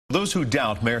Those who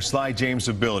doubt Mayor Sly James'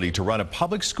 ability to run a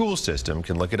public school system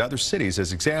can look at other cities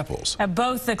as examples.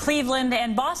 Both the Cleveland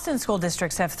and Boston school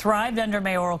districts have thrived under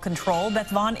mayoral control. Beth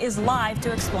Vaughn is live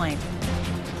to explain.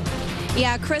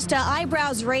 Yeah, Krista,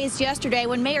 eyebrows raised yesterday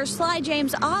when Mayor Sly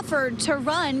James offered to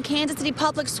run Kansas City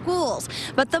public schools.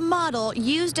 But the model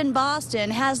used in Boston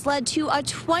has led to a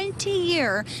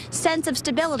 20-year sense of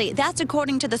stability. That's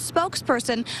according to the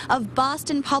spokesperson of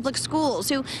Boston Public Schools,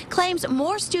 who claims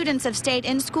more students have stayed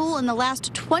in school in the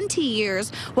last 20 years,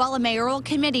 while a mayoral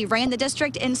committee ran the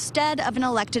district instead of an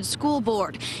elected school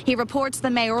board. He reports the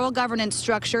mayoral governance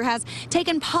structure has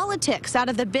taken politics out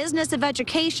of the business of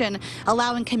education,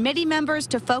 allowing committee members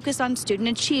to focus on student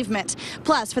achievement.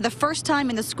 Plus, for the first time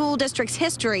in the school district's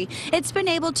history, it's been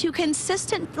able to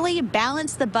consistently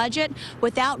balance the budget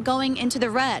without going into the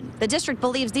red. The district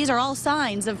believes these are all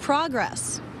signs of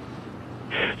progress.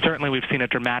 Certainly, we've seen a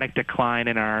dramatic decline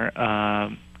in our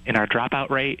dropout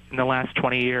rate in the last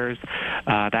 20 years.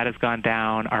 That has gone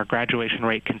down. Our graduation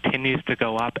rate continues to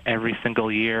go up every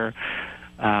single year.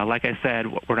 Like I said,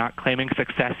 we're not claiming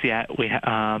success yet.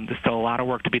 There's still a lot of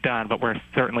work to be done, but we're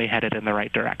certainly headed in the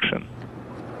right direction.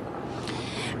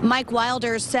 Mike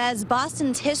Wilder says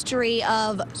Boston's history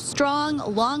of strong,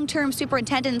 long-term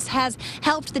superintendents has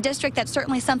helped the district. That's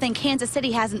certainly something Kansas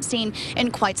City hasn't seen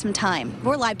in quite some time.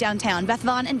 We're live downtown. Beth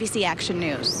Vaughn, NBC Action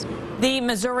News. The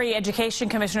Missouri Education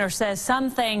Commissioner says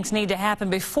some things need to happen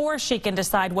before she can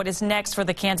decide what is next for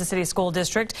the Kansas City School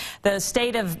District.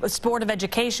 The Board of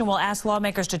Education will ask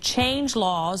lawmakers to change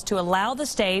laws to allow the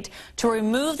state to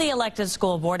remove the elected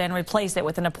school board and replace it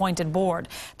with an appointed board.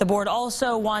 The board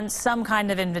also wants some kind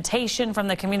of invitation from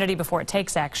the community before it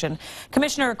takes action.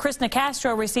 Commissioner Chris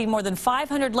Nicastro received more than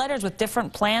 500 letters with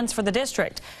different plans for the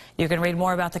district. You can read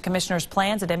more about the commissioner's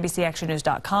plans at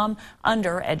NBCActionNews.com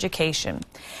under Education.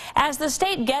 As the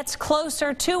state gets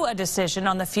closer to a decision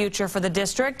on the future for the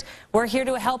district, we're here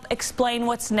to help explain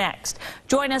what's next.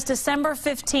 Join us December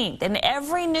 15th. In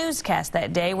every newscast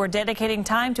that day, we're dedicating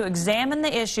time to examine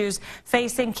the issues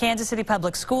facing Kansas City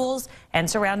Public Schools and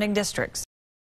surrounding districts.